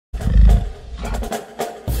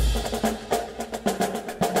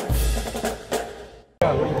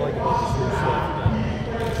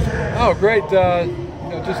Oh, great!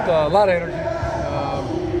 Just a lot of energy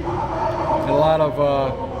and a lot of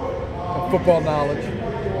football knowledge.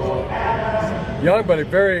 Young, but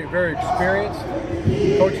very, very experienced.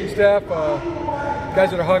 Coaching staff, guys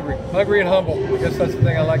that are hungry and humble. I guess that's the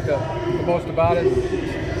thing I like the most about it.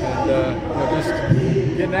 And just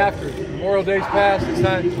getting after it. Memorial Day's passed. It's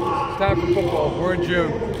time for football. We're in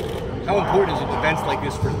June. How important is events like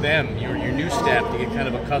this for them, your new staff, to get kind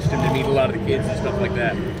of accustomed to meet a lot of the kids and stuff like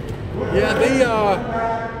that? Yeah,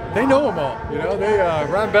 they know them all.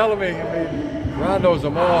 Ron Bellamy. Ron knows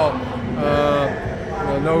them all.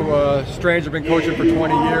 No stranger, been coaching for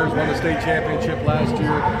 20 years, won the state championship last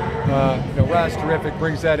year. Ron's terrific,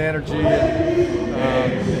 brings that energy.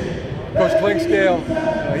 And, Coach Clinkscale,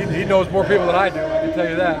 he knows more people than I do, I can tell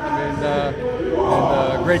you that.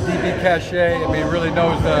 And great DB cachet. Really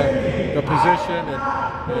knows the position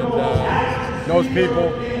and knows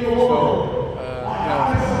people. So,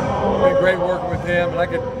 been great working with him. And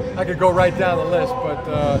I could go right down the list, but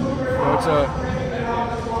it's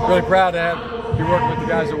really proud to be working with the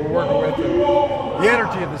guys that we're working with. And the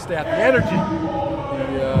energy of the staff,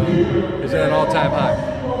 is at an all-time high.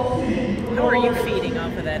 How are you feeding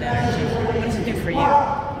off of that energy? What does it do for you?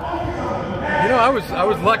 I was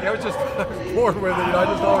lucky. I was born with it. I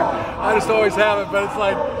just always have it. But it's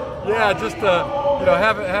like,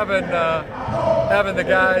 having the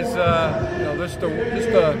guys,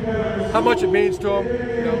 how much it means to them.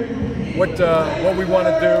 What we want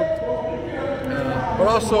to do. But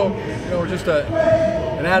also, just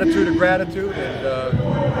an attitude of gratitude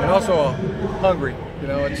and also hungry.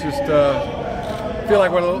 It's just I feel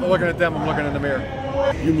like when I'm looking at them, I'm looking in the mirror.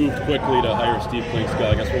 You moved quickly to hire Steve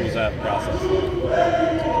Clinkscale. I guess what was that process?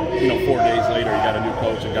 4 days later, you got a new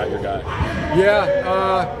coach and got your guy. Yeah,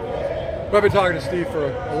 I've been talking to Steve for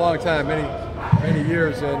a long time, many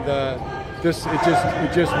years, and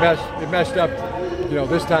it meshed up,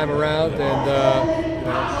 this time around, and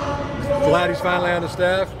glad he's finally on the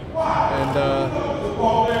staff, and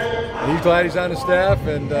he's glad he's on the staff,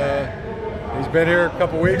 and he's been here a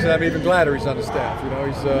couple weeks, and I'm even gladder he's on the staff.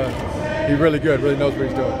 He's really good, really knows what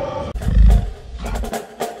he's doing.